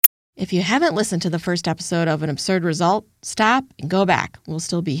If you haven't listened to the first episode of An Absurd Result, stop and go back. We'll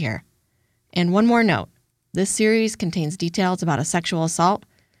still be here. And one more note. This series contains details about a sexual assault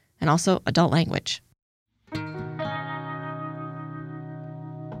and also adult language.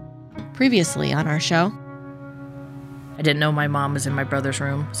 Previously on our show, I didn't know my mom was in my brother's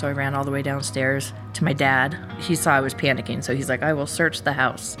room, so I ran all the way downstairs to my dad. He saw I was panicking, so he's like, I will search the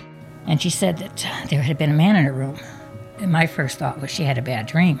house. And she said that there had been a man in her room. And my first thought was she had a bad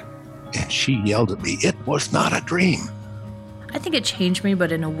dream. And she yelled at me, "It was not a dream." I think it changed me,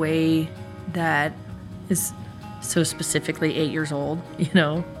 but in a way that is so specifically 8 years old, you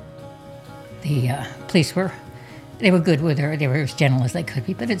know? The police were good with her. They were as gentle as they could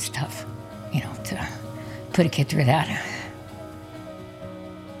be, but it's tough, to put a kid through that.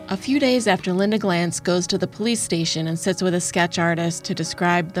 A few days after Linda Glantz goes to the police station and sits with a sketch artist to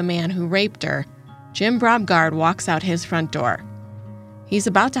describe the man who raped her, Jim Bromgard walks out his front door. He's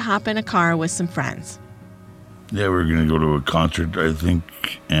about to hop in a car with some friends. Yeah, we were going to go to a concert, I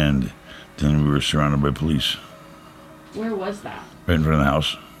think, and then we were surrounded by police. Where was that? Right in front of the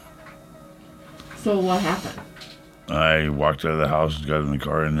house. So what happened? I walked out of the house, got in the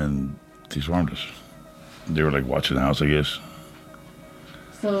car, and then they swarmed us. They were, watching the house, I guess.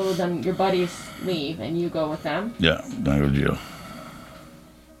 So then your buddies leave and you go with them? Yeah, then I go to jail.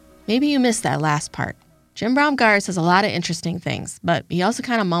 Maybe you missed that last part. Jim Bromgard says a lot of interesting things, but he also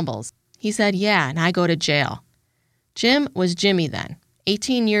kind of mumbles. He said, yeah, and I go to jail. Jim was Jimmy then,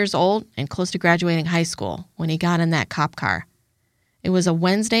 18 years old and close to graduating high school when he got in that cop car. It was a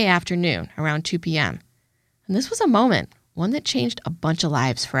Wednesday afternoon around 2 p.m. And this was a moment, one that changed a bunch of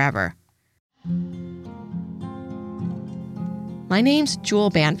lives forever. My name's Jewel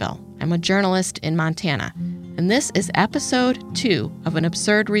Banville. I'm a journalist in Montana, and this is episode 2 of An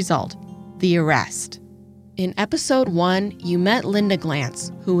Absurd Result, The Arrest. In episode 1, you met Linda Glantz,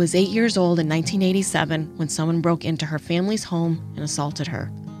 who was 8 years old in 1987 when someone broke into her family's home and assaulted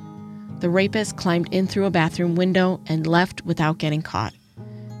her. The rapist climbed in through a bathroom window and left without getting caught.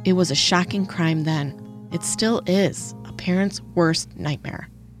 It was a shocking crime then. It still is a parent's worst nightmare.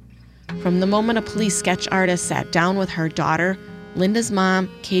 From the moment a police sketch artist sat down with her daughter, Linda's mom,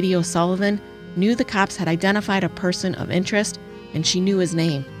 Katie O'Sullivan, knew the cops had identified a person of interest, and she knew his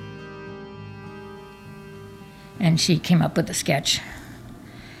name. And she came up with the sketch.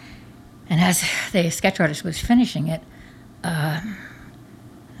 And as the sketch artist was finishing it, a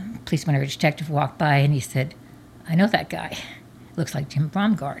policeman or a detective walked by and he said, I know that guy. Looks like Jim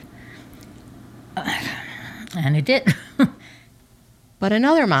Bromgard. And it did. But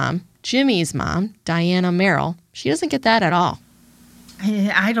another mom, Jimmy's mom, Diana Merrill, she doesn't get that at all.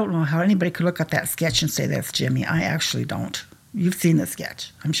 I don't know how anybody could look at that sketch and say that's Jimmy. I actually don't. You've seen the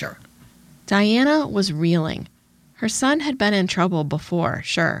sketch, I'm sure. Diana was reeling. Her son had been in trouble before,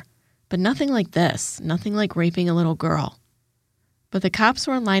 sure, but nothing like this, nothing like raping a little girl. But the cops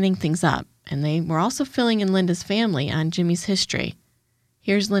were lining things up, and they were also filling in Linda's family on Jimmy's history.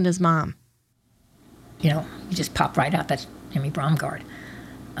 Here's Linda's mom. You just pop right out, that's Jimmy Bromgard.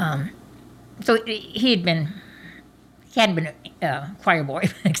 So he hadn't been a choir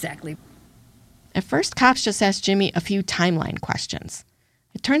boy, exactly. At first, cops just asked Jimmy a few timeline questions.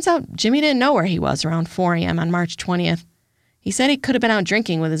 It turns out Jimmy didn't know where he was around 4 a.m. on March 20th. He said he could have been out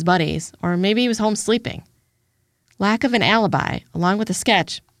drinking with his buddies, or maybe he was home sleeping. Lack of an alibi, along with a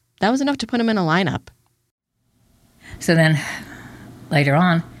sketch, that was enough to put him in a lineup. So then, later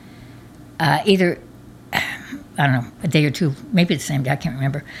on, either, I don't know, a day or two, maybe the same day, I can't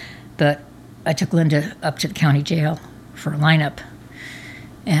remember, but I took Linda up to the county jail for a lineup.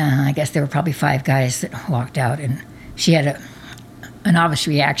 And I guess there were probably 5 guys that walked out, and she had an obvious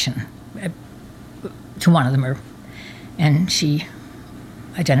reaction to one of them, and she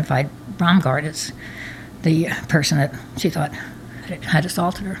identified Bromgard as the person that she thought had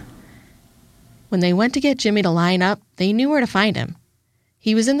assaulted her. When they went to get Jimmy to line up, they knew where to find him.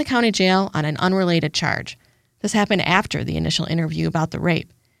 He was in the county jail on an unrelated charge. This happened after the initial interview about the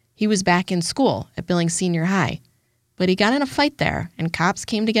rape. He was back in school at Billings Senior High, but he got in a fight there, and cops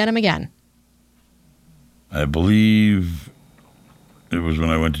came to get him again. I believe it was when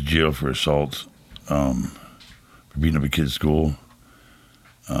I went to jail for assault, for beating up a kid's school.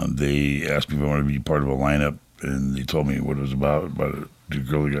 They asked me if I wanted to be part of a lineup, and they told me what it was about the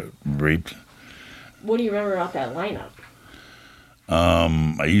girl that got raped. What do you remember about that lineup?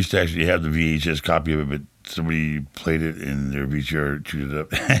 I used to actually have the VHS copy of it, but somebody played it and their VCR chewed it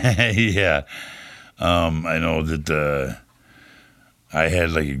up. Yeah. I know that I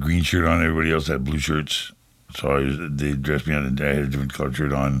had a green shirt on. Everybody else had blue shirts. So they dressed me on, and I had a different colored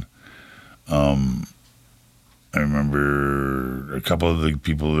shirt on. I remember a couple of the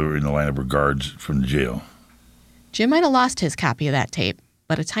people that were in the lineup were guards from the jail. Jim might have lost his copy of that tape,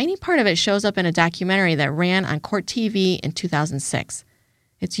 but a tiny part of it shows up in a documentary that ran on Court TV in 2006.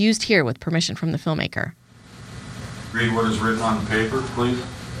 It's used here with permission from the filmmaker. Read what is written on the paper, please.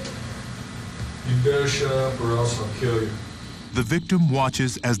 You better shut up or else I'll kill you. The victim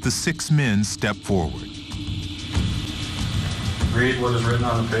watches as the 6 men step forward. Read what is written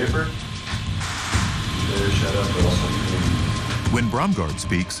on the paper. You better shut up or else I'll kill you. When Bromgard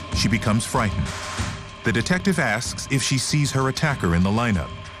speaks, she becomes frightened. The detective asks if she sees her attacker in the lineup.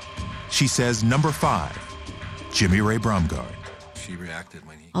 She says number 5, Jimmy Ray Bromgard. She reacted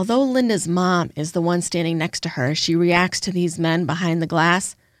when he... Although Linda's mom is the one standing next to her, she reacts to these men behind the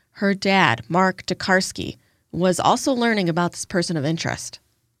glass. Her dad, Mark Tokarski, was also learning about this person of interest.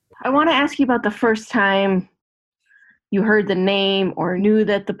 I want to ask you about the first time you heard the name or knew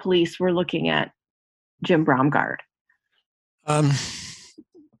that the police were looking at Jim Bromgard.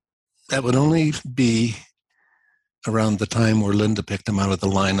 That would only be around the time where Linda picked him out of the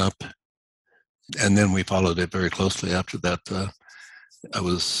lineup. And then we followed it very closely after that. I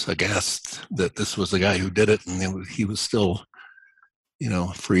was aghast that this was the guy who did it, and he was still,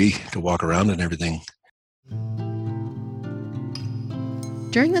 free to walk around and everything.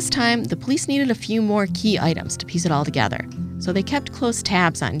 During this time, the police needed a few more key items to piece it all together, so they kept close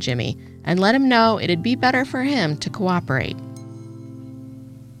tabs on Jimmy and let him know it'd be better for him to cooperate.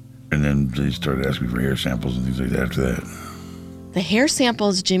 And then they started asking me for hair samples and things like that after that. The hair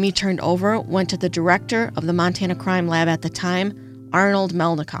samples Jimmy turned over went to the director of the Montana Crime Lab at the time, Arnold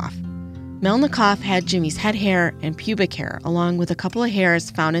Melnikoff. Melnikoff had Jimmy's head hair and pubic hair, along with a couple of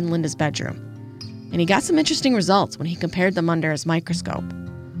hairs found in Linda's bedroom. And he got some interesting results when he compared them under his microscope.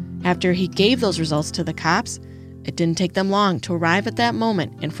 After he gave those results to the cops, it didn't take them long to arrive at that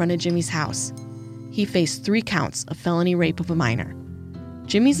moment in front of Jimmy's house. He faced 3 counts of felony rape of a minor.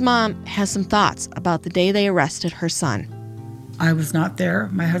 Jimmy's mom has some thoughts about the day they arrested her son. I was not there.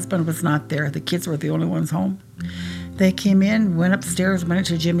 My husband was not there. The kids were the only ones home. They came in, went upstairs, went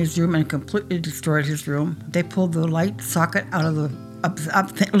into Jimmy's room, and completely destroyed his room. They pulled the light socket out of the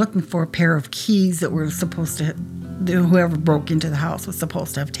looking for a pair of keys that were supposed to, whoever broke into the house was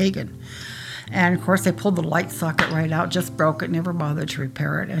supposed to have taken. And of course, they pulled the light socket right out, just broke it, never bothered to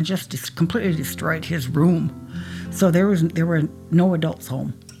repair it, and just completely destroyed his room. So there were no adults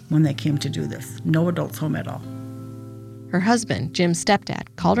home when they came to do this. No adults home at all. Her husband, Jim's stepdad,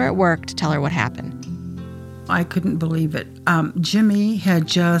 called her at work to tell her what happened. I couldn't believe it. Jimmy had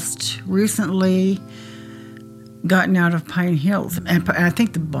just recently gotten out of Pine Hills, and I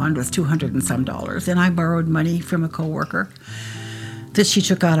think the bond was $200 and some, and I borrowed money from a coworker that she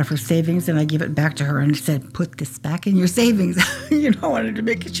took out of her savings, and I gave it back to her and said, "Put this back in your savings." I wanted to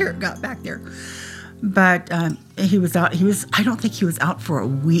make sure it got back there. But he was out. I don't think he was out for a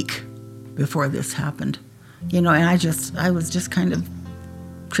week before this happened. And I was just kind of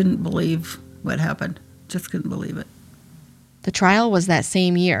couldn't believe what happened. Just couldn't believe it. The trial was that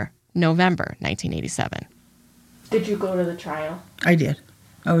same year, November 1987. Did you go to the trial? I did.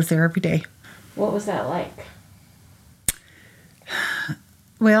 I was there every day. What was that like?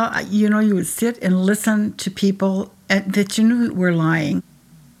 Well, you would sit and listen to people that you knew were lying.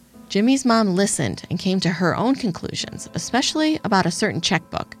 Jimmy's mom listened and came to her own conclusions, especially about a certain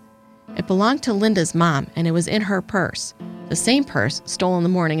checkbook. It belonged to Linda's mom, and it was in her purse, the same purse stolen the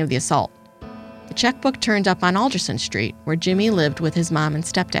morning of the assault. The checkbook turned up on Alderson Street, where Jimmy lived with his mom and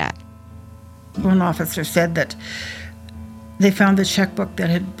stepdad. One officer said that they found the checkbook that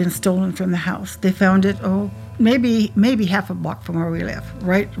had been stolen from the house. They found it, maybe half a block from where we live,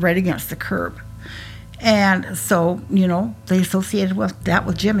 right against the curb. And so, they associated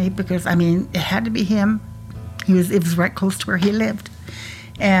with Jimmy because, it had to be him. It was right close to where he lived.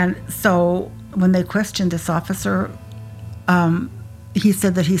 And so when they questioned this officer, he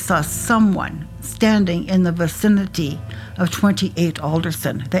said that he saw someone standing in the vicinity of 28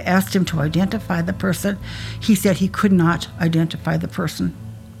 Alderson. They asked him to identify the person. He said he could not identify the person,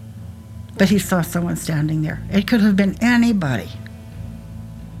 but he saw someone standing there. It could have been anybody.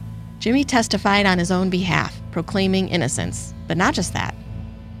 Jimmy testified on his own behalf, proclaiming innocence, but not just that.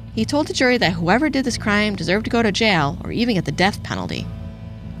 He told the jury that whoever did this crime deserved to go to jail or even get the death penalty.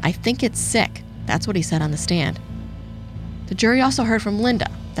 "I think it's sick," that's what he said on the stand. The jury also heard from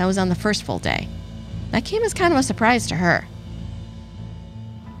Linda. That was on the first full day. That came as kind of a surprise to her.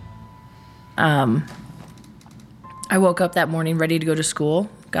 I woke up that morning ready to go to school,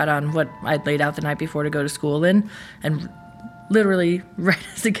 got on what I'd laid out the night before to go to school in, and literally right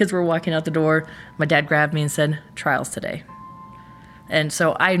as the kids were walking out the door, my dad grabbed me and said, "Trial's today." And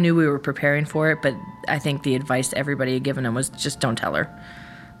so I knew we were preparing for it, but I think the advice everybody had given him was just don't tell her.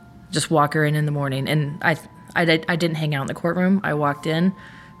 Just walk her in the morning. And I didn't hang out in the courtroom. I walked in,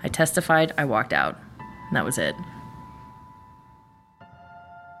 I testified, I walked out. And that was it.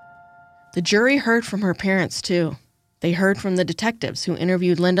 The jury heard from her parents, too. They heard from the detectives who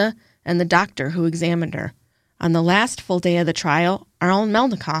interviewed Linda and the doctor who examined her. On the last full day of the trial, Arnold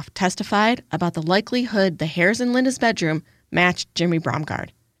Melnikoff testified about the likelihood the hairs in Linda's bedroom matched Jimmy Braumgard.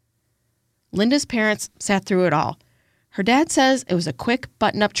 Linda's parents sat through it all. Her dad says it was a quick,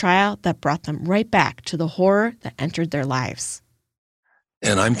 button-up trial that brought them right back to the horror that entered their lives.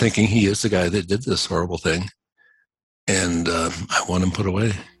 And I'm thinking he is the guy that did this horrible thing. And I want him put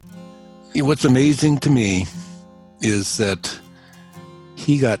away. What's amazing to me is that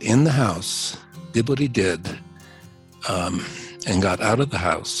he got in the house, did what he did, and got out of the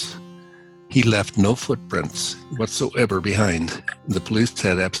house. He left no footprints whatsoever behind. The police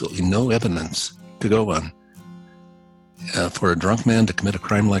had absolutely no evidence to go on. For a drunk man to commit a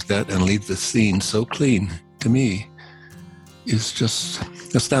crime like that and leave the scene so clean, to me, is just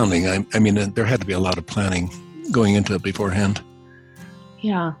astounding. I mean, there had to be a lot of planning going into it beforehand.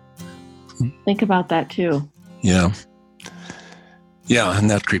 Yeah. Think about that, too. Yeah. Yeah, and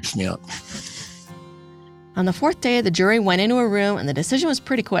that creeps me out. On the fourth day, the jury went into a room and the decision was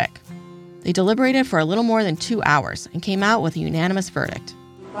pretty quick. They deliberated for a little more than 2 hours and came out with a unanimous verdict.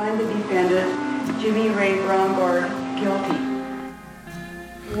 Find the defendant, Jimmy Ray Braumgard, guilty.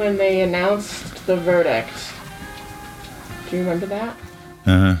 When they announced the verdict, do you remember that?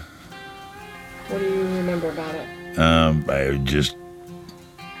 Uh-huh. What do you remember about it?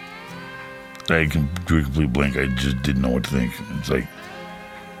 I drew a complete blank. I just didn't know what to think. It's like,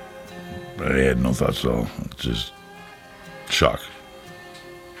 I had no thoughts at all. It's just shock.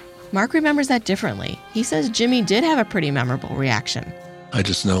 Mark remembers that differently. He says Jimmy did have a pretty memorable reaction. I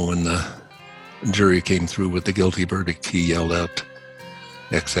just know when the jury came through with the guilty verdict, he yelled out,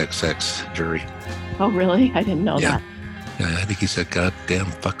 XXX jury. Oh, really? I didn't know that. Yeah, I think he said, goddamn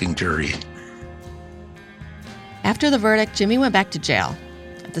fucking jury. After the verdict, Jimmy went back to jail.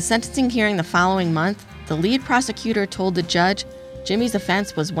 At the sentencing hearing the following month, the lead prosecutor told the judge Jimmy's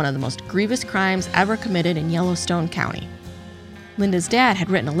offense was one of the most grievous crimes ever committed in Yellowstone County. Linda's dad had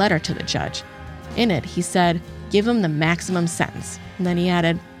written a letter to the judge. In it, he said, give him the maximum sentence. And then he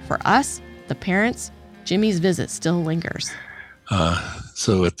added, for us, the parents, Jimmy's visit still lingers.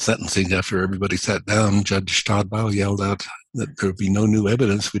 So at sentencing, after everybody sat down, Judge Stadbaugh yelled out that there would be no new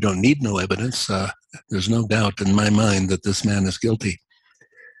evidence. We don't need no evidence. There's no doubt in my mind that this man is guilty.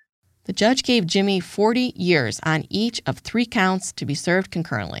 The judge gave Jimmy 40 years on each of 3 counts to be served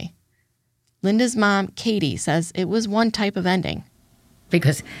concurrently. Linda's mom, Katie, says it was one type of ending.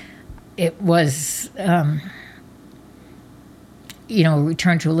 Because it was,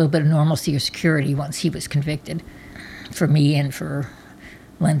 return to a little bit of normalcy or security once he was convicted, for me and for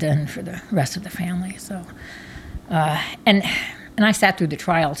Linda and for the rest of the family. So, and I sat through the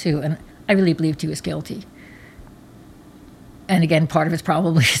trial too, and I really believed he was guilty. And again, part of it's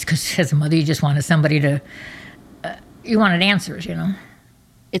probably is because as a mother, you just wanted somebody to, you wanted answers,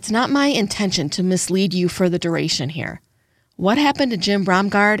 It's not my intention to mislead you for the duration here. What happened to Jim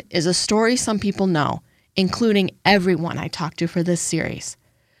Braumgard is a story some people know, including everyone I talked to for this series.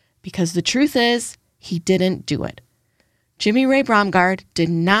 Because the truth is, he didn't do it. Jimmy Ray Braumgard did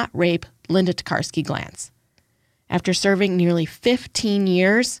not rape Linda Tokarski-Glantz. After serving nearly 15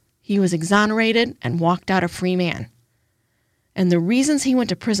 years, he was exonerated and walked out a free man. And the reasons he went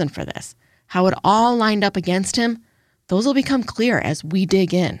to prison for this, how it all lined up against him, those will become clear as we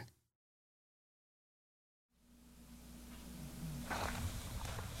dig in.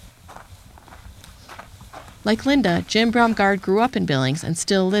 Like Linda, Jim Braumgard grew up in Billings and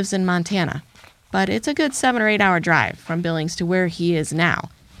still lives in Montana. But it's a good 7 or 8 hour drive from Billings to where he is now,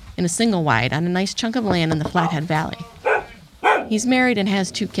 in a single wide on a nice chunk of land in the Flathead Valley. He's married and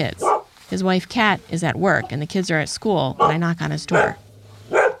has 2 kids. His wife, Kat, is at work, and the kids are at school when I knock on his door.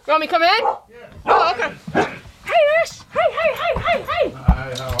 You want me to come in? Yeah. Oh, okay. Hey, Ash! Hey!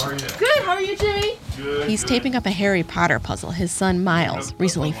 Hi, how are you? Good, how are you, Jimmy? Good. He's taping up a Harry Potter puzzle his son, Miles,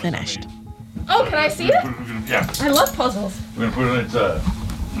 recently finished. Oh, can I see it? Yeah. I love puzzles. We're going to put it on,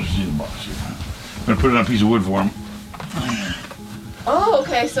 let's see the box here. We're going to put it on a piece of wood for him. Oh,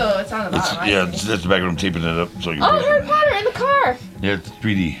 okay, so it's on the bottom. That's the back of him taping it up. So you Oh, Harry Potter in the car. Yeah, it's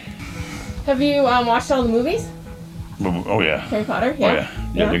 3D. Have you watched all the movies? Oh, yeah. Harry Potter? Yeah. Oh, yeah.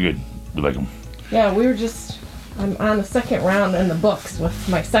 Yeah, they're good. We like them. Yeah, I'm on the second round in the books with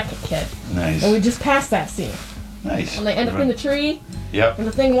my second kid. Nice. And we just passed that scene. Nice. And they end up in the tree. Yep. And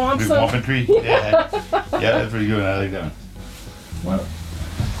the thing whomps Big them. whomping tree. Yeah. Yeah, that's pretty good. I like that one. What?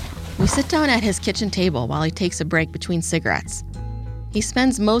 We sit down at his kitchen table while he takes a break between cigarettes. He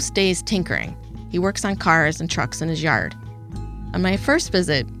spends most days tinkering. He works on cars and trucks in his yard. On my first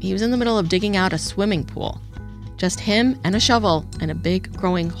visit, he was in the middle of digging out a swimming pool. Just him and a shovel and a big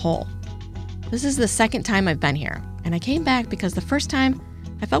growing hole. This is the second time I've been here, and I came back because the first time,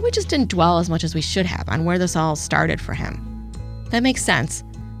 I felt we just didn't dwell as much as we should have on where this all started for him. That makes sense.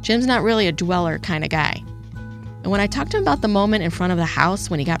 Jim's not really a dweller kind of guy. And when I talked to him about the moment in front of the house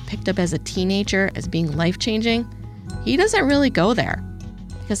when he got picked up as a teenager as being life-changing, he doesn't really go there.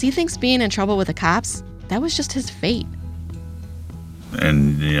 Because he thinks being in trouble with the cops, that was just his fate.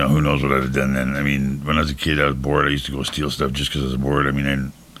 And, who knows what I'd have done then. I mean, when I was a kid, I was bored. I used to go steal stuff just because I was bored. I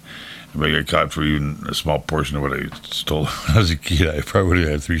mean, if I got caught for even a small portion of what I stole when I was a kid, I probably would have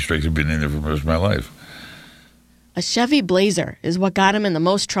had 3 strikes and been in there for the rest of my life. A Chevy Blazer is what got him in the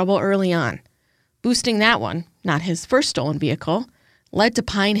most trouble early on. Boosting that one, not his first stolen vehicle, led to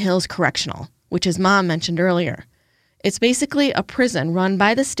Pine Hills Correctional, which his mom mentioned earlier. It's basically a prison run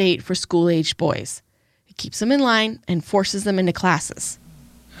by the state for school-aged boys. It keeps them in line and forces them into classes.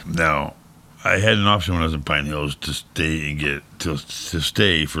 Now, I had an option when I was in Pine Hills to stay and to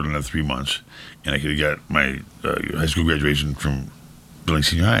stay for another 3 months, and I could have got my high school graduation from Billings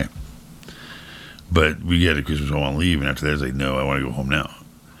Senior High. But we had a Christmas home on leave, and after that, I was like, no, I want to go home now.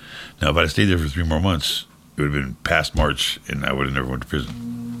 Now, if I had stayed there for 3 more months, it would have been past March, and I would have never went to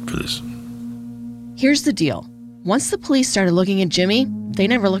prison for this. Here's the deal. Once the police started looking at Jimmy, they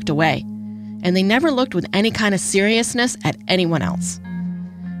never looked away. And they never looked with any kind of seriousness at anyone else.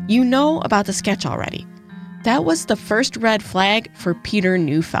 You know about the sketch already. That was the first red flag for Peter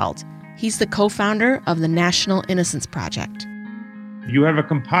Neufeld. He's the co-founder of the National Innocence Project. You have a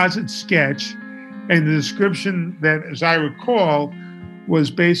composite sketch, and the description that, as I recall,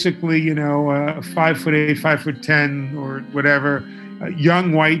 was basically, a 5'8", 5'10", or whatever, a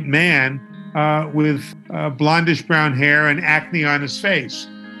young white man with blondish brown hair and acne on his face.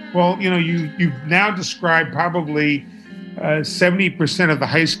 Well, you've now described probably 70% of the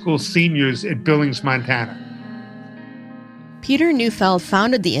high school seniors at Billings, Montana. Peter Neufeld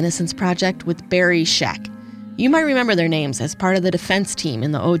founded the Innocence Project with Barry Scheck. You might remember their names as part of the defense team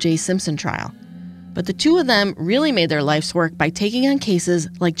in the O.J. Simpson trial. But the two of them really made their life's work by taking on cases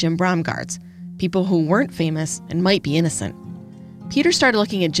like Jim Bromgard's, people who weren't famous and might be innocent. Peter started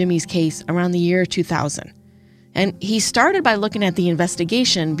looking at Jimmy's case around the year 2000. And he started by looking at the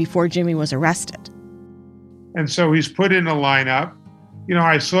investigation before Jimmy was arrested. And so he's put in a lineup.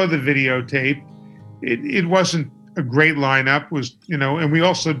 I saw the videotape. It wasn't a great lineup, and we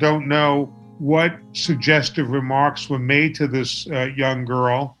also don't know what suggestive remarks were made to this young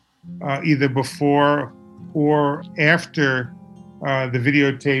girl, either before or after the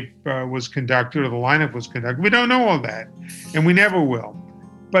videotape was conducted or the lineup was conducted. We don't know all that, and we never will.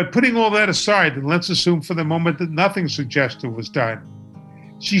 But putting all that aside, and let's assume for the moment that nothing suggestive was done.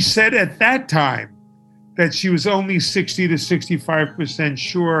 She said at that time that she was only 60 to 65%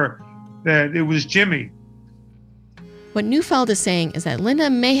 sure that it was Jimmy. What Neufeld is saying is that Linda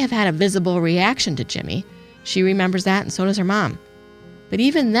may have had a visible reaction to Jimmy. She remembers that, and so does her mom. But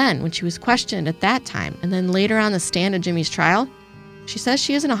even then, when she was questioned at that time, and then later on the stand at Jimmy's trial, she says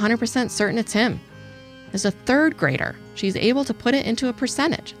she isn't 100% certain it's him. As a third grader, she's able to put it into a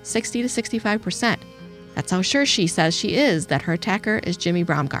percentage, 60 to 65%. That's how sure she says she is that her attacker is Jimmy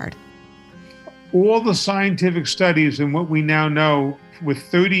Bromgard. All the scientific studies and what we now know with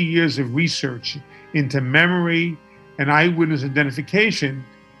 30 years of research into memory and eyewitness identification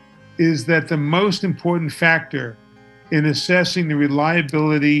is that the most important factor in assessing the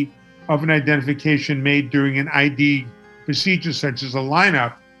reliability of an identification made during an ID procedure such as a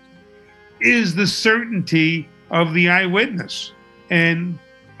lineup is the certainty of the eyewitness. And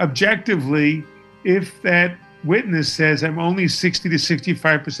objectively, if that witness says, I'm only 60 to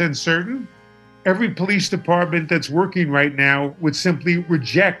 65% certain, every police department that's working right now would simply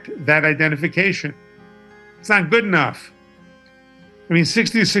reject that identification. It's not good enough.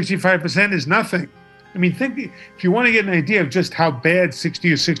 60 to 65% is nothing. Think if you want to get an idea of just how bad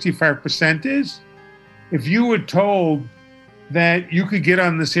 60 or 65% is, if you were told that you could get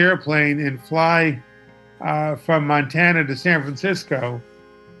on this airplane and fly from Montana to San Francisco,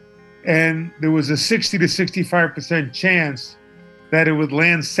 and there was a 60 to 65% chance that it would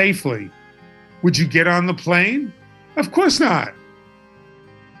land safely, would you get on the plane? Of course not.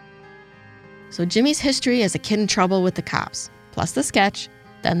 So Jimmy's history as a kid in trouble with the cops, plus the sketch,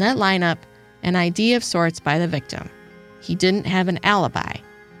 then that lineup, an ID of sorts by the victim. He didn't have an alibi,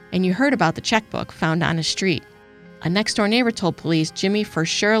 and you heard about the checkbook found on his street. A next-door neighbor told police Jimmy for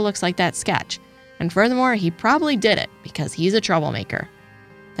sure looks like that sketch, And furthermore, he probably did it because he's a troublemaker.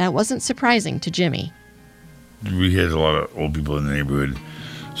 That wasn't surprising to Jimmy. We had a lot of old people in the neighborhood,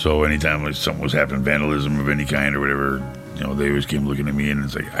 so anytime like something was happening, vandalism of any kind or whatever, you know, they always came looking at me and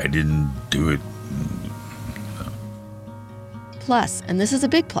it's like, I didn't do it. Plus, and this is a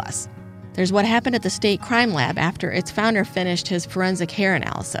big plus, there's what happened at the state crime lab after its founder finished his forensic hair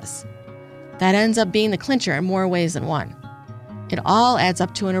analysis. That ends up being the clincher in more ways than one. It all adds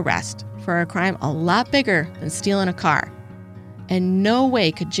up to an arrest for a crime a lot bigger than stealing a car. And no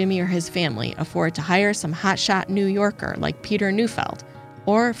way could Jimmy or his family afford to hire some hotshot New Yorker like Peter Neufeld,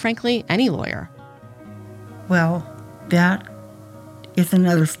 or frankly, any lawyer. Well, that is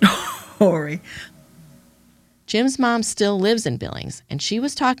another story. Jim's mom still lives in Billings, and she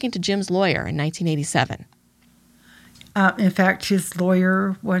was talking to Jim's lawyer in 1987. In fact, his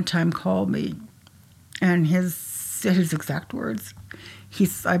lawyer one time called me, and said his exact words.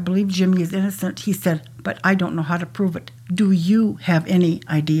 I believe Jimmy is innocent. He said, but I don't know how to prove it. Do you have any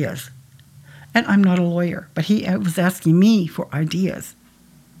ideas? And I'm not a lawyer, but he was asking me for ideas.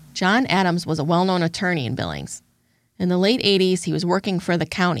 John Adams was a well-known attorney in Billings. In the late 80s, he was working for the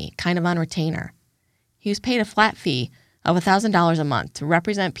county, kind of on retainer. He was paid a flat fee of $1,000 a month to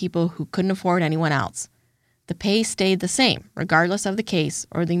represent people who couldn't afford anyone else. The pay stayed the same, regardless of the case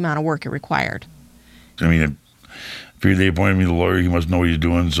or the amount of work it required. I mean, I figured they appointed me the lawyer. He must know what he's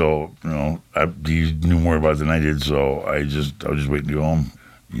doing. So, you know, he knew more about it than I did. So I was just waiting to go home.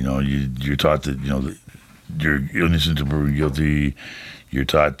 You know, you're taught that, you know, that you're innocent until proven guilty. You're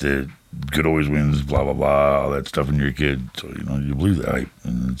taught that good always wins, blah, blah, blah, all that stuff when you're a kid. So, you know, you believe that hype,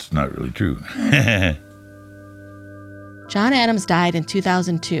 and it's not really true. John Adams died in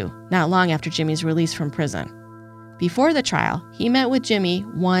 2002, not long after Jimmy's release from prison. Before the trial, he met with Jimmy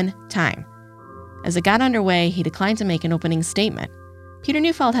one time. As it got underway, he declined to make an opening statement. Peter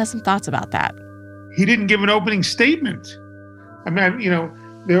Neufeld has some thoughts about that. He didn't give an opening statement. I mean, you know,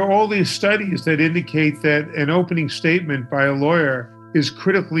 there are all these studies that indicate that an opening statement by a lawyer is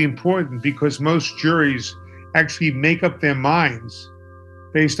critically important because most juries actually make up their minds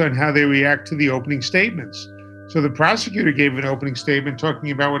based on how they react to the opening statements. So the prosecutor gave an opening statement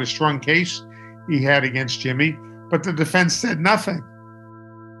talking about what a strong case he had against Jimmy, but the defense said nothing.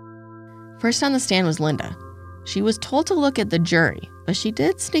 First on the stand was Linda. She was told to look at the jury, but she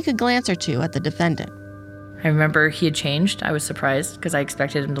did sneak a glance or two at the defendant. I remember he had changed. I was surprised because I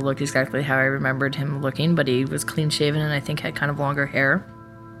expected him to look exactly how I remembered him looking, but he was clean-shaven and I think had kind of longer hair.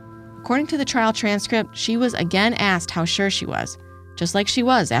 According to the trial transcript, she was again asked how sure she was, just like she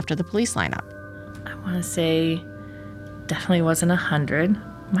was after the police lineup. I want to say definitely wasn't 100.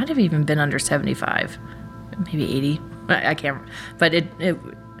 Might have even been under 75, maybe 80. I can't. But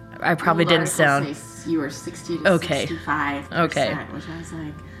I probably didn't sound. You were 60 to 65%, Okay. Which I was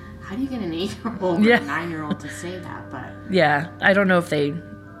like, how do you get an 8-year-old or a 9-year-old to say that? But yeah, I don't know if they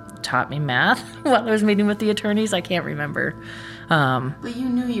taught me math while I was meeting with the attorneys. I can't remember. But you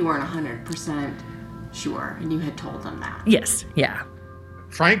knew you weren't 100% sure, and you had told them that. Yes. Yeah.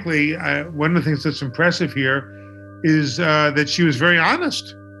 Frankly, one of the things that's impressive here is that she was very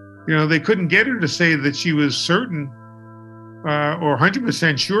honest. You know, they couldn't get her to say that she was certain or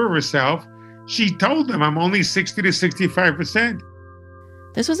 100% sure of herself. She told them, I'm only 60 to 65%.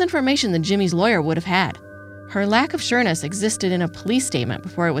 This was information that Jimmy's lawyer would have had. Her lack of sureness existed in a police statement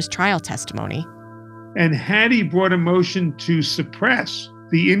before it was trial testimony. And had he brought a motion to suppress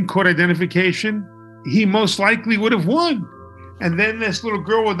the in-court identification, he most likely would have won. And then this little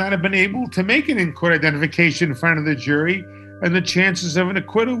girl would not have been able to make an in-court identification in front of the jury, and the chances of an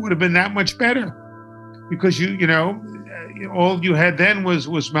acquittal would have been that much better. Because you know, all you had then was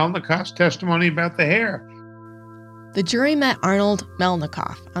Melnikoff's testimony about the hair. The jury met Arnold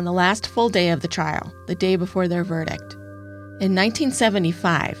Melnikoff on the last full day of the trial, the day before their verdict. In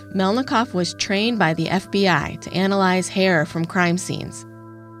 1975, Melnikoff was trained by the FBI to analyze hair from crime scenes.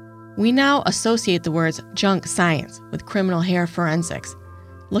 We now associate the words junk science with criminal hair forensics.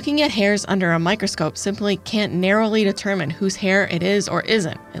 Looking at hairs under a microscope simply can't narrowly determine whose hair it is or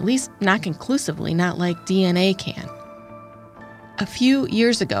isn't, at least not conclusively, not like DNA can. A few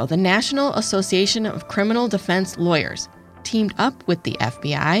years ago, the National Association of Criminal Defense Lawyers teamed up with the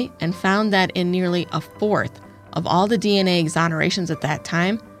FBI and found that in nearly a fourth of all the DNA exonerations at that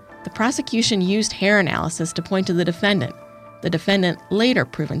time, the prosecution used hair analysis to point to the defendant later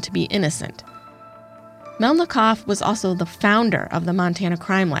proven to be innocent. Melnikoff was also the founder of the Montana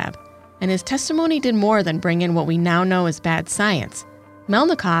Crime Lab, and his testimony did more than bring in what we now know as bad science.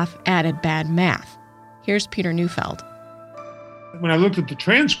 Melnikoff added bad math. Here's Peter Neufeld. When I looked at the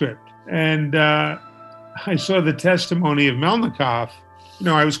transcript and I saw the testimony of Melnikoff,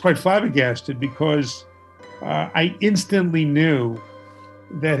 I was quite flabbergasted because I instantly knew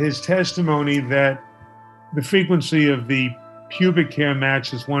that his testimony that the frequency of the pubic hair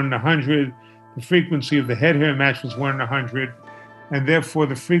match is 1 in 100, the frequency of the head hair match was 1 in 100, and therefore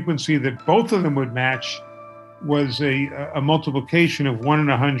the frequency that both of them would match was a multiplication of 1 in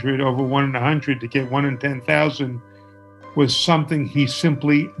 100 over 1 in 100 to get 1 in 10,000 was something he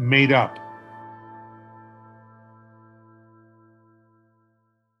simply made up.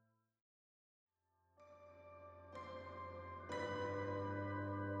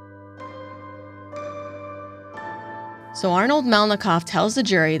 So Arnold Melnikoff tells the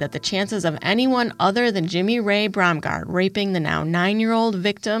jury that the chances of anyone other than Jimmy Ray Bromgard raping the now 9-year-old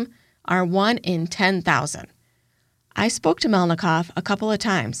victim are 1 in 10,000. I spoke to Melnikoff a couple of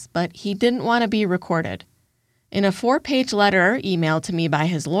times, but he didn't want to be recorded. In a 4-page letter emailed to me by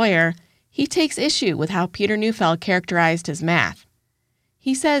his lawyer, he takes issue with how Peter Neufeld characterized his math.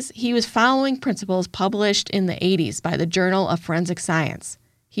 He says he was following principles published in the 80s by the Journal of Forensic Science.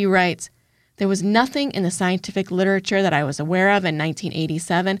 He writes, "There was nothing in the scientific literature that I was aware of in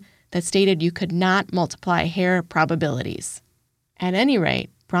 1987 that stated you could not multiply hair probabilities." At any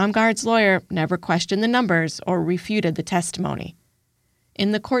rate, Bromgard's lawyer never questioned the numbers or refuted the testimony.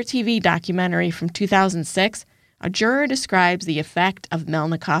 In the Court TV documentary from 2006, a juror describes the effect of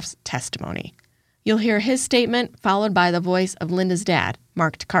Melnikoff's testimony. You'll hear his statement followed by the voice of Linda's dad,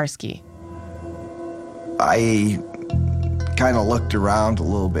 Mark Tokarski. I kind of looked around a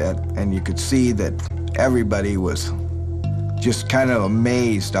little bit, and you could see that everybody was just kind of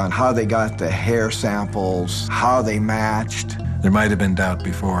amazed on how they got the hair samples, how they matched. There might have been doubt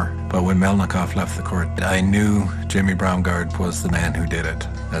before, but when Melnikoff left the court, I knew Jimmy Bromgard was the man who did it,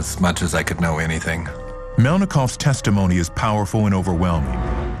 as much as I could know anything. Melnikoff's testimony is powerful and overwhelming,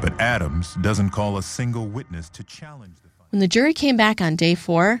 but Adams doesn't call a single witness to challenge the findings. When the jury came back on day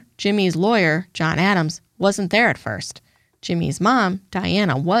 4, Jimmy's lawyer, John Adams, wasn't there at first. Jimmy's mom,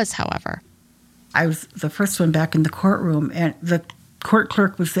 Diana, was, however. I was the first one back in the courtroom, and the court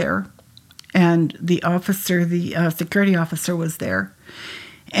clerk was there, and the officer, the security officer was there.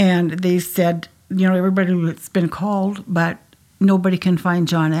 And they said, everybody has been called, but nobody can find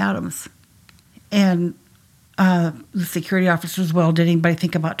John Adams. And the security officer was, well, did anybody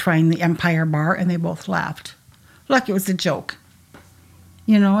think about trying the Empire Bar? And they both laughed. Like it was a joke.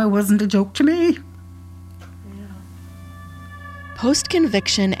 It wasn't a joke to me.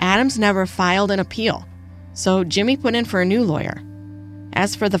 Post-conviction, Adams never filed an appeal, so Jimmy put in for a new lawyer.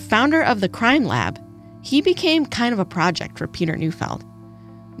 As for the founder of the crime lab, he became kind of a project for Peter Neufeld.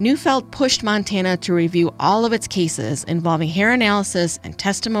 Neufeld pushed Montana to review all of its cases involving hair analysis and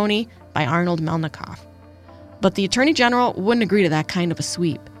testimony by Arnold Melnikoff. But the Attorney General wouldn't agree to that kind of a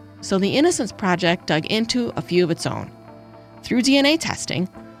sweep, so the Innocence Project dug into a few of its own. Through DNA testing,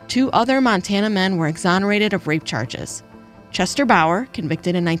 2 other Montana men were exonerated of rape charges. Chester Bauer,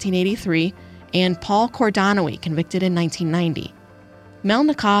 convicted in 1983, and Paul Cordanowy, convicted in 1990.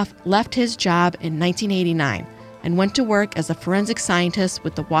 Melnikoff left his job in 1989 and went to work as a forensic scientist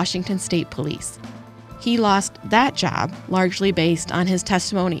with the Washington State Police. He lost that job largely based on his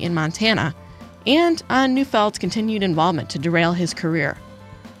testimony in Montana and on Neufeld's continued involvement to derail his career.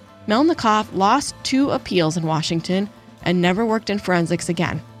 Melnikoff lost 2 appeals in Washington and never worked in forensics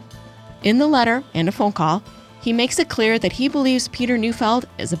again. In the letter and a phone call, he makes it clear that he believes Peter Neufeld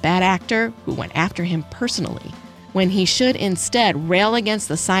is a bad actor who went after him personally, when he should instead rail against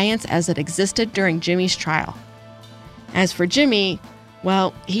the science as it existed during Jimmy's trial. As for Jimmy,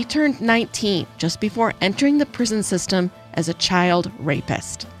 well, he turned 19 just before entering the prison system as a child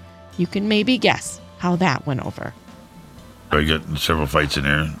rapist. You can maybe guess how that went over. I got several fights in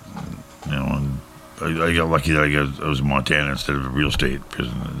there, and I got lucky that I was in Montana instead of a real state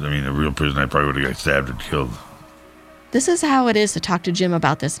prison. A real prison, I probably would have got stabbed or killed. This is how it is to talk to Jim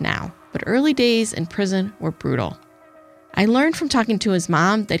about this now, but early days in prison were brutal. I learned from talking to his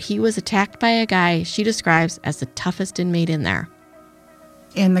mom that he was attacked by a guy she describes as the toughest inmate in there.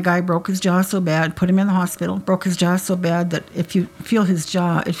 And the guy broke his jaw so bad, put him in the hospital, broke his jaw so bad that if you feel his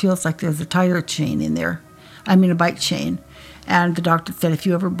jaw, it feels like there's a tire chain in there. A bike chain. And the doctor said, if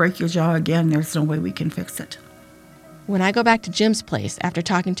you ever break your jaw again, there's no way we can fix it. When I go back to Jim's place after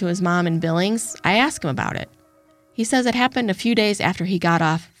talking to his mom in Billings, I ask him about it. He says it happened a few days after he got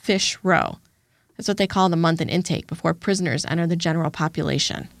off Fish Row. That's what they call the month in intake before prisoners enter the general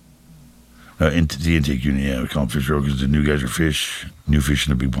population. The intake unit, we call them Fish Row because the new guys are new fish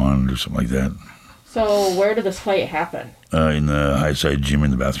in a big pond or something like that. So where did this fight happen? In the high side gym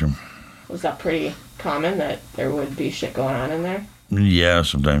in the bathroom. Was that pretty common that there would be shit going on in there? Yeah,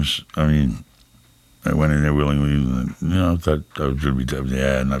 sometimes. I went in there willingly. I thought I was going to be tough.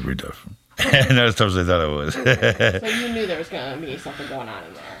 Yeah, not very tough. Not as tough as I thought I was. So you knew there was going to be something going on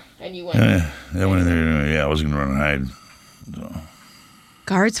in there, and you went. I went in there. Yeah, I wasn't going to run and hide. So.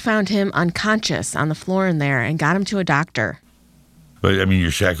 Guards found him unconscious on the floor in there and got him to a doctor. But I mean,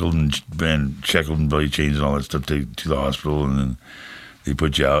 you're shackled and belly chains and all that stuff to the hospital, and then they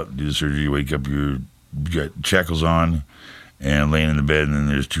put you out, do the surgery, you wake up, you got shackles on, and laying in the bed, and then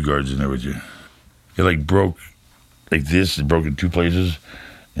there's 2 guards in there with you. It broke like this. It broke in 2 places,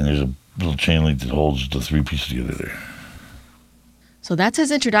 and there's a little chain link that holds the 3 pieces together there. So that's his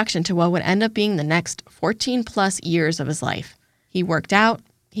introduction to what would end up being the next 14 plus years of his life. He worked out,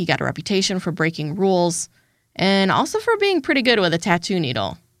 he got a reputation for breaking rules, and also for being pretty good with a tattoo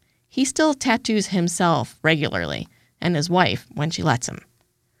needle. He still tattoos himself regularly, and his wife when she lets him.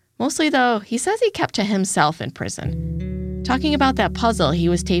 Mostly, though, he says he kept to himself in prison. Talking about that puzzle he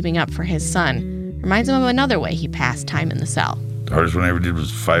was taping up for his son reminds him of another way he passed time in the cell. The hardest one I ever did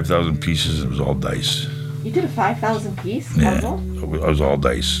was 5,000 pieces, and it was all dice. You did a 5,000 piece puzzle? Yeah, I was all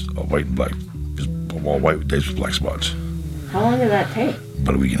dice, all white and black. Just all white with dice with black spots. How long did that take?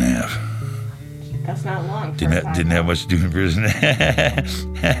 About a week and a half. That's not long. Didn't have much to do in prison.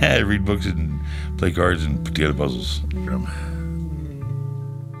 Read books and play cards and put together puzzles.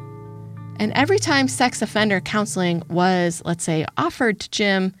 And every time sex offender counseling was, let's say, offered to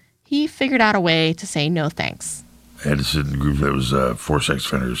Jim, he figured out a way to say no thanks. I had to sit in a group that was 4 sex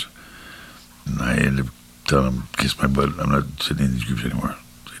offenders. And I ended up telling them, kiss my butt, I'm not sitting in these groups anymore.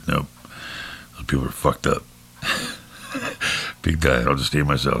 I said, nope. Those people are fucked up. Big time. I'll just stay in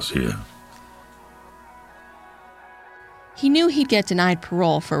my cell. See ya. He knew he'd get denied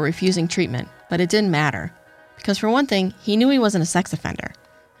parole for refusing treatment, but it didn't matter. Because for one thing, he knew he wasn't a sex offender.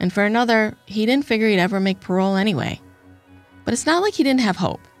 And for another, he didn't figure he'd ever make parole anyway. But it's not like he didn't have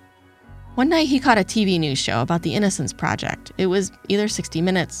hope. One night he caught a TV news show about the Innocence Project. It was either 60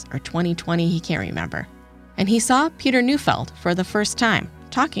 Minutes or 2020, he can't remember. And he saw Peter Neufeld for the first time,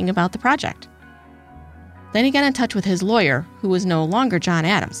 talking about the project. Then he got in touch with his lawyer, who was no longer John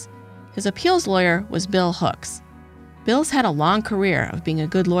Adams. His appeals lawyer was Bill Hooks. Bill's had a long career of being a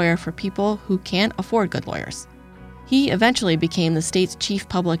good lawyer for people who can't afford good lawyers. He eventually became the state's chief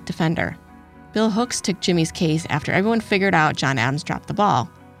public defender. Bill Hooks took Jimmy's case after everyone figured out John Adams dropped the ball.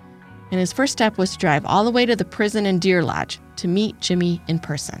 And his first step was to drive all the way to the prison in Deer Lodge to meet Jimmy in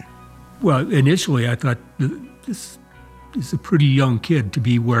person. Well, initially I thought this is a pretty young kid to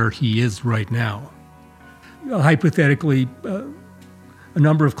be where he is right now. Hypothetically, a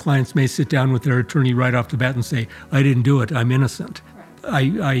number of clients may sit down with their attorney right off the bat and say, I didn't do it, I'm innocent.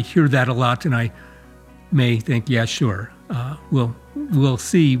 I hear that a lot, and I may think, yeah, sure, we'll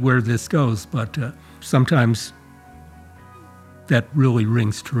see where this goes, but sometimes that really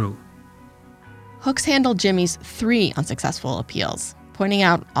rings true. Hooks handled Jimmy's 3 unsuccessful appeals, pointing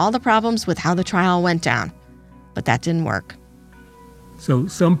out all the problems with how the trial went down. But that didn't work. So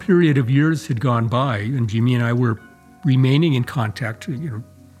some period of years had gone by, and Jimmy and I were remaining in contact,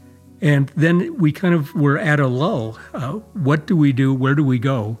 and then we kind of were at a lull. What do we do? Where do we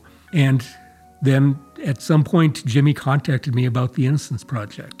go? And then at some point, Jimmy contacted me about the Innocence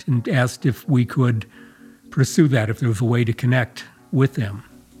Project and asked if we could pursue that, if there was a way to connect with them.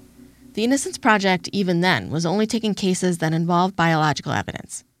 The Innocence Project, even then, was only taking cases that involved biological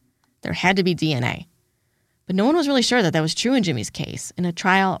evidence. There had to be DNA. But no one was really sure that was true in Jimmy's case in a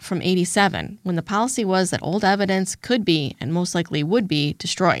trial from '87, when the policy was that old evidence could be, and most likely would be,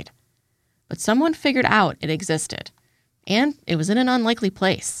 destroyed. But someone figured out it existed. And it was in an unlikely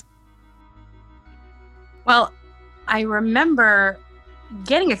place. Well, I remember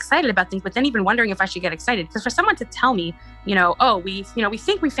getting excited about things, but then even wondering if I should get excited. Because for someone to tell me, we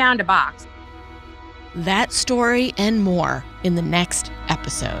think we found a box. That story and more in the next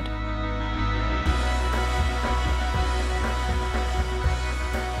episode.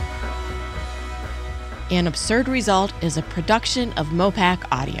 An Absurd Result is a production of Mopac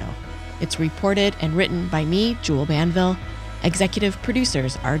Audio. It's reported and written by me, Jewel Banville. Executive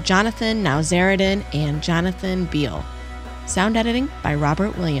producers are Jonathan Nauzaradin and Jonathan Beal. Sound editing by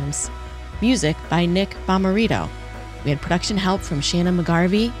Robert Williams. Music by Nick Bomarito. We had production help from Shannon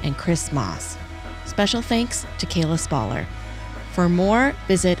McGarvey and Chris Moss. Special thanks to Kayla Spaller. For more,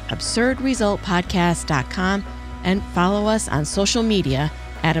 visit absurdresultpodcast.com and follow us on social media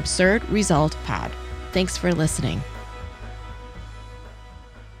at Absurd Result Pod. Thanks for listening.